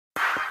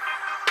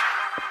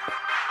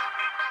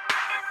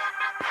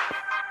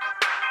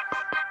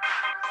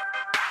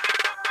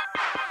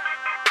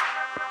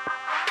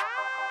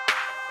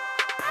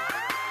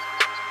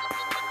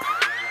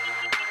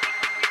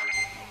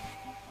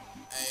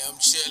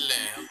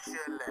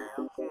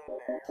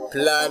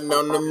Plotting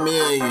on the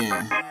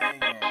million,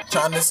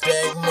 tryna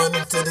stack money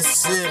to the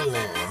ceiling.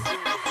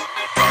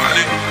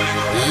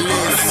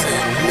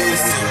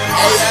 Listen,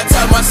 hey, I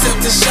taught myself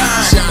to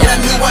shine, and I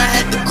knew I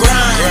had to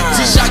grind.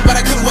 G-Shock, but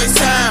I couldn't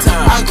waste time.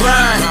 I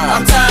grind,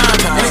 I'm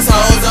time, and these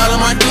hoes all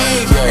on my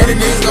dick, and the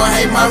niggas gon'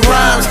 hate my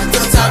rhymes. To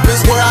the top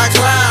is where I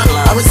climb.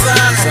 I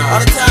resign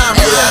all the time.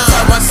 Hey, I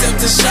taught myself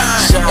to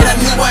shine, and I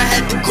knew I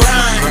had to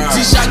grind.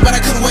 G-Shock, but I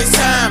couldn't waste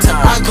time.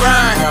 I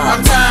grind,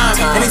 I'm time,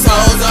 and these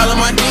hoes all on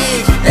my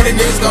dick, and the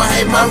niggas gon'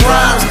 hate my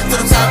rhymes. To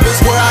the top is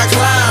where I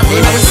climb.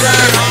 I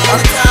resign all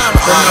the time.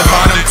 From the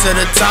bottom to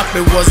the top,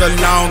 it was a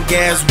long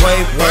ass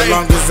way. For as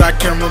long as I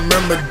can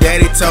remember,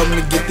 daddy told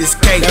me to get this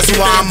cake. That's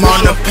why I'm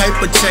on the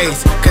paper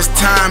chase, cause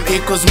time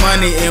equals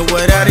money. And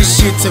without this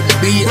shit, to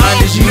be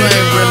honest, you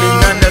ain't really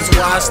none. That's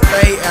why I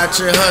stay out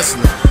here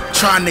hustling,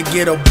 trying to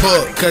get a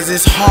buck. Cause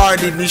it's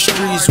hard in these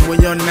streets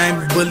when your name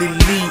Bullie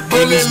Lee.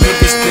 And these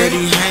niggas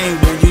steady hang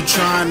when you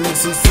trying to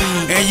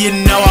succeed. And you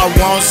know I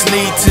won't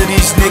sleep till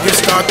these niggas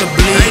start to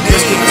bleed.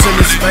 Just get till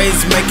his face,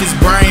 make his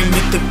brain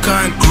meet the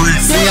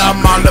concrete. See, I'm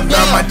all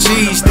about my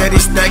cheese, steady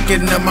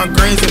stacking up my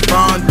greens. If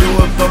I don't do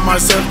it for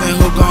myself, then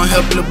who gon'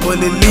 help the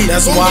Bullie Lee?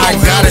 That's why I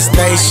gotta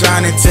stay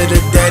shining till the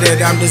day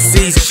that I'm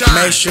deceased.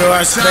 Make sure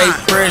I stay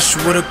fresh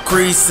with a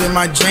crease in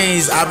my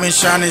jeans. I've been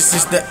shining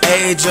since the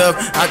age of,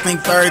 I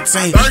think,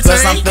 13.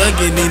 Plus I'm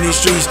thugging in the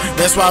streets.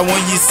 That's why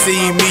when you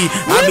see me,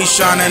 I be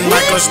shining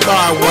like a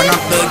star when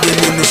I'm thugging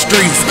in the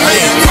streets. I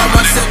taught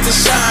myself to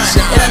shine,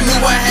 and I knew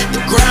I had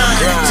to grind.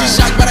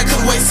 G-Shock, but I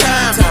couldn't waste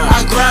time.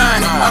 I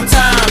grind, I'm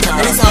time,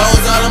 and these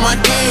hoes all on my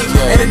dick,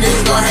 and the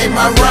niggas gon' hate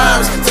my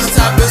rhymes. To the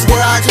top is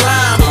where I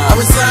climb. I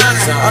resign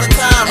all the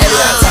time.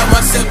 I taught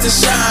myself to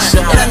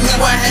shine, and I knew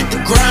I had to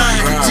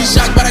grind.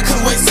 G-Shock, but I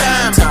couldn't waste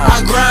time.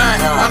 I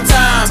grind, I'm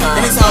time,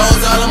 and these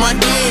hoes all on my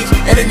dick,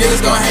 and the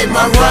niggas gon' hate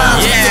my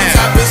rhymes. To the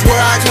top is where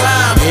I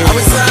climb. I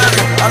resign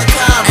all the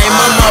time. Hey,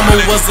 my mama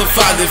was a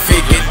father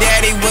figure,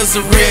 daddy was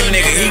a real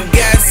nigga. He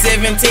got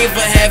 17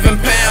 for having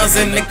pounds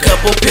and a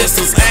couple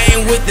pistols. I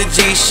ain't with the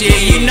G shit,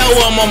 you know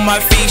I'm on my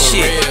feet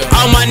shit.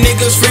 All my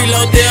niggas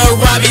freeload, they'll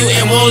rob you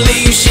and won't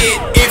leave shit.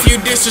 If you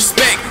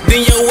disrespect,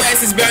 then your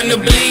ass is bound to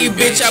bleed,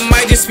 bitch. I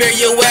might just spare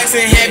your ass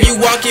and have you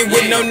walking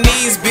with no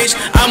knees, bitch.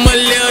 I'm a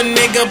little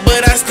nigga,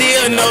 but I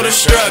still know the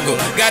struggle.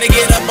 Gotta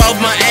get up off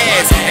my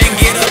ass and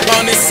get up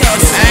on this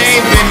hustle. I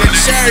ain't been to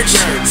church,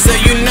 so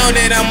you know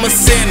that I'm a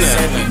sinner.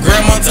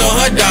 Grandma told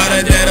her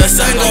daughter that her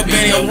son gon'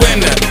 be a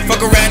winner.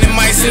 Fuck around and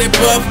might slip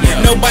up,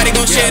 nobody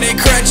gon' share their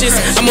crutches.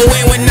 I'ma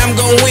win when I'm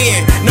gon'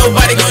 win,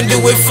 nobody gon'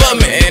 do it for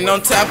me. And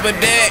on top of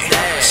that,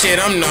 shit,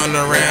 I'm known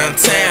around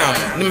town.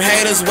 Them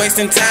haters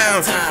wasting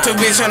time, too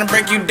bitch tryna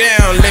break you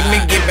down. Let me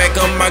get back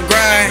on my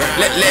grind,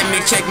 let me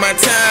check my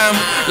time,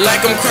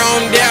 like I'm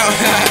chromed out.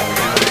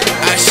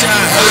 I shine.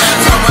 I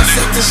taught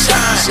myself to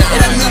shine,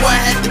 and I knew I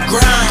had to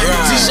grind.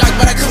 G-Shock,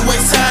 but I couldn't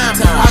waste time.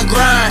 I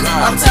grind,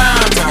 I'm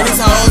time, and these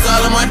hoes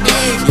all on my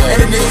dick, and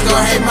the niggas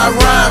gon' hate my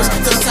rhymes.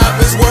 To the top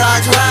is where I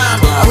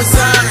climb. I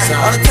resign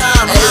all the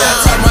time. I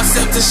taught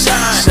myself to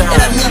shine,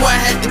 and I knew I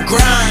had to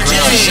grind.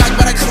 G-Shock,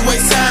 but I couldn't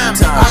waste time.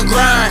 I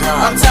grind,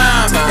 I'm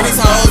time, and these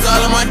hoes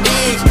all on my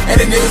dick, and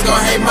the niggas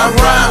gon' hate my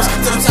rhymes.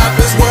 To the top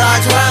is where I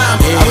climb.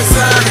 I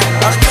resign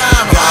all the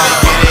time. I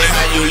get it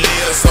how you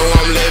live, so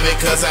I'm living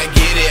cause I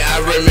get it. I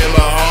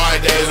remember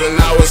hard days when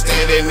I was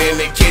standing in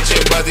the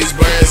kitchen, but these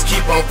birds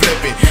keep on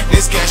flipping.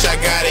 This cash, I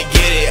gotta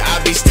get it. I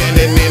be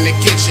standing in the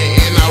kitchen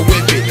and I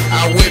whip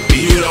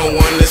it. You don't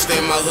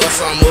understand my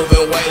hustle, I'm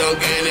moving weight, I'm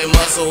gaining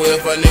muscle.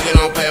 If a nigga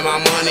don't pay my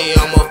money,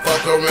 I'ma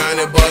fuck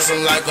around and bust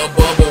him like a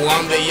bubble.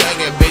 I'm the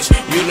youngin' bitch,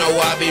 you know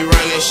I be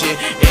running shit,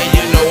 and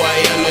you know I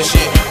am the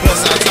shit.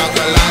 Plus I talk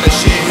a lot of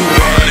shit. You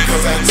mad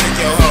cause I took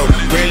your hoe,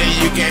 really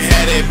you can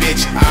have that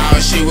bitch. Oh,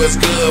 she was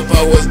good,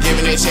 but was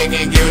giving it check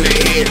and giving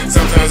it head.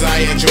 Sometimes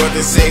I enjoy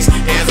the sex,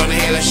 hands on the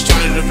head like she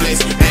trying to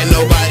flex. Ain't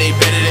nobody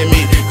better than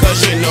me, cause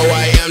you know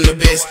I am the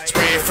best.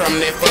 Spraying from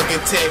that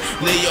fucking tech,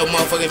 leave your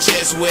motherfucking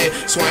chest wet.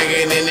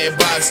 Swinging in that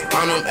box,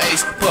 on them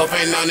ace,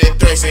 puffing on that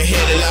threats, and hit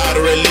it loud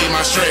to relieve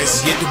my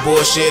stress. Get the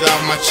bullshit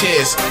off my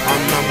chest,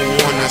 I'm number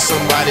one, now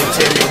somebody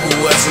tell me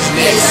who else is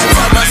next. I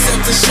taught myself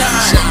to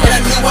shine, and I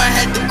knew I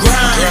had to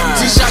grind.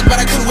 G-Shock, but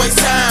I couldn't waste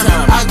time.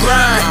 I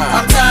grind,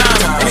 I'm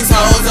time, and these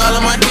hoes all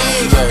on my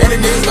dick, and the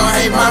niggas gon'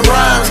 hate my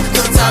rhymes. To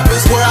the top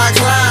is where I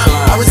climb.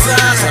 I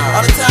resign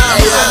all the time.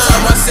 I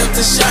taught myself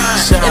to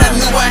shine, and I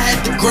knew I had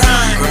to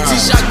grind.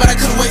 G-Shock, but I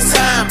couldn't waste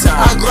time.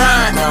 I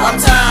grind, I'm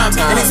time,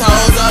 and these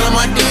hoes all on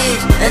my dick,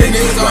 and the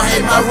niggas gon'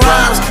 hate my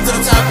rhymes. To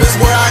the top is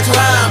where